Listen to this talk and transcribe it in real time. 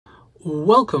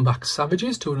Welcome back,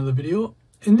 Savages, to another video.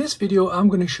 In this video I'm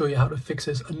going to show you how to fix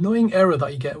this annoying error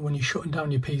that you get when you're shutting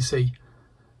down your PC.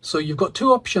 So you've got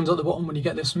two options at the bottom when you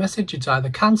get this message. It's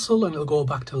either cancel and it'll go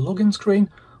back to the login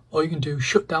screen, or you can do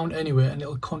shut down anyway and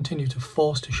it'll continue to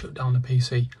force to shut down the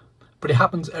PC. But it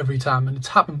happens every time, and it's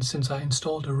happened since I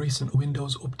installed a recent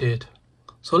Windows update.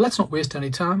 So let's not waste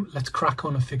any time, let's crack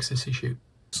on and fix this issue.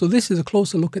 So this is a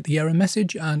closer look at the error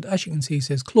message, and as you can see it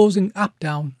says closing app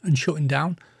down and shutting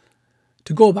down.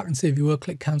 To go back and save your work,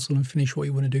 click cancel and finish what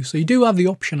you want to do. So you do have the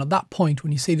option at that point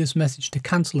when you see this message to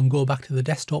cancel and go back to the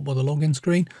desktop or the login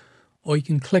screen, or you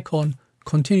can click on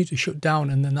continue to shut down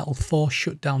and then that'll force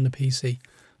shut down the PC.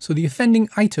 So the offending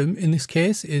item in this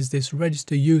case is this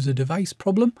register user device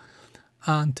problem,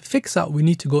 and to fix that we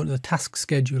need to go into the task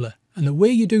scheduler. And the way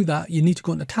you do that, you need to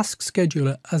go into task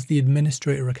scheduler as the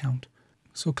administrator account.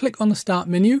 So click on the start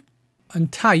menu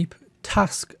and type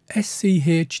task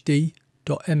schd.msc.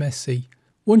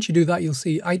 Once you do that, you'll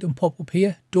see item pop up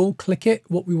here. Don't click it.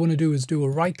 What we want to do is do a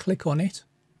right click on it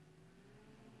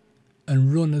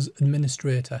and run as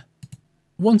administrator.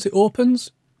 Once it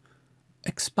opens,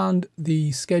 expand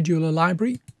the scheduler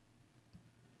library,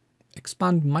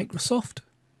 expand Microsoft,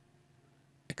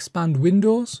 expand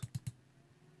Windows,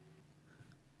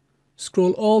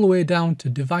 scroll all the way down to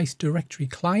device directory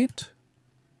client,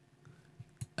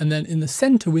 and then in the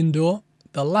center window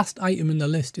the last item in the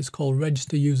list is called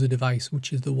register user device,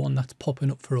 which is the one that's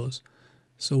popping up for us.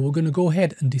 So we're going to go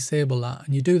ahead and disable that,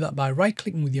 and you do that by right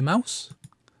clicking with your mouse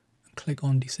and click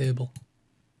on disable.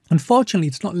 Unfortunately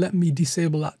it's not letting me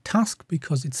disable that task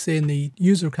because it's saying the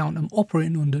user account I'm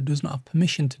operating under does not have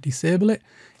permission to disable it,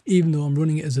 even though I'm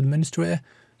running it as administrator.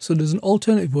 So there's an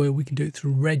alternative way we can do it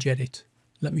through regedit.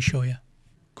 Let me show you.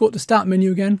 Go to the start menu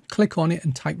again, click on it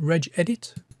and type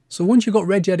regedit. So once you've got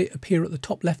regedit appear at the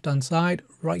top left hand side,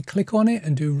 right click on it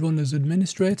and do run as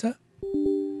administrator.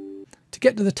 To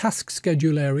get to the task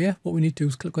schedule area, what we need to do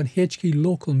is click on HKey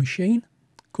local machine,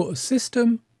 go to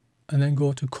system and then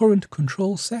go to current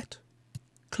control set,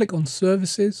 click on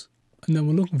services, and then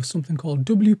we're looking for something called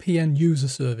WPN user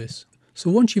service. So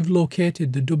once you've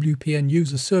located the WPN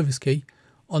user service key,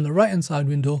 on the right hand side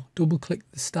window double click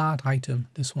the start item,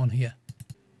 this one here.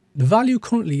 The value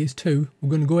currently is 2, we're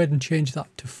going to go ahead and change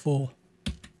that to 4.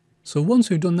 So once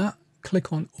we've done that,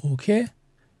 click on OK.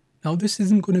 Now this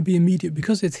isn't going to be immediate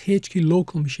because it's HKey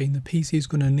local machine, the PC is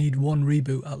going to need one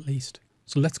reboot at least.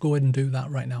 So let's go ahead and do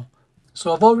that right now.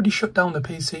 So I've already shut down the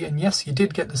PC, and yes, you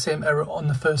did get the same error on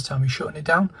the first time you're shutting it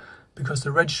down because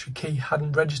the registry key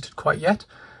hadn't registered quite yet.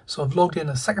 So I've logged in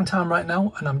a second time right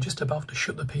now and I'm just about to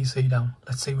shut the PC down.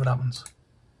 Let's see what happens.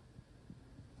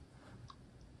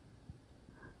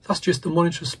 That's just the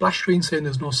monitor splash screen saying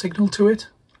there's no signal to it.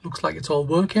 Looks like it's all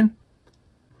working.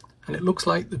 And it looks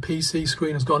like the PC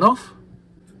screen has gone off.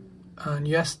 And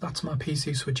yes, that's my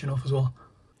PC switching off as well.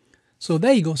 So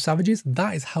there you go, Savages.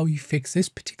 That is how you fix this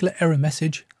particular error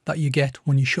message that you get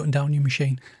when you're shutting down your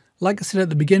machine. Like I said at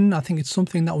the beginning, I think it's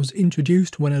something that was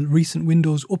introduced when a recent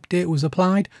Windows update was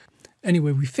applied.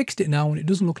 Anyway, we fixed it now and it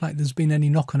doesn't look like there's been any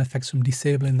knock-on effects from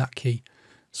disabling that key.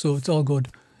 So it's all good.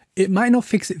 It might not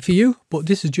fix it for you, but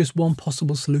this is just one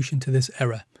possible solution to this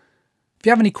error. If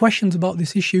you have any questions about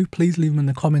this issue, please leave them in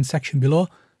the comment section below.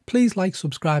 Please like,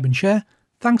 subscribe and share.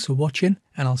 Thanks for watching,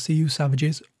 and I'll see you,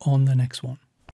 Savages, on the next one.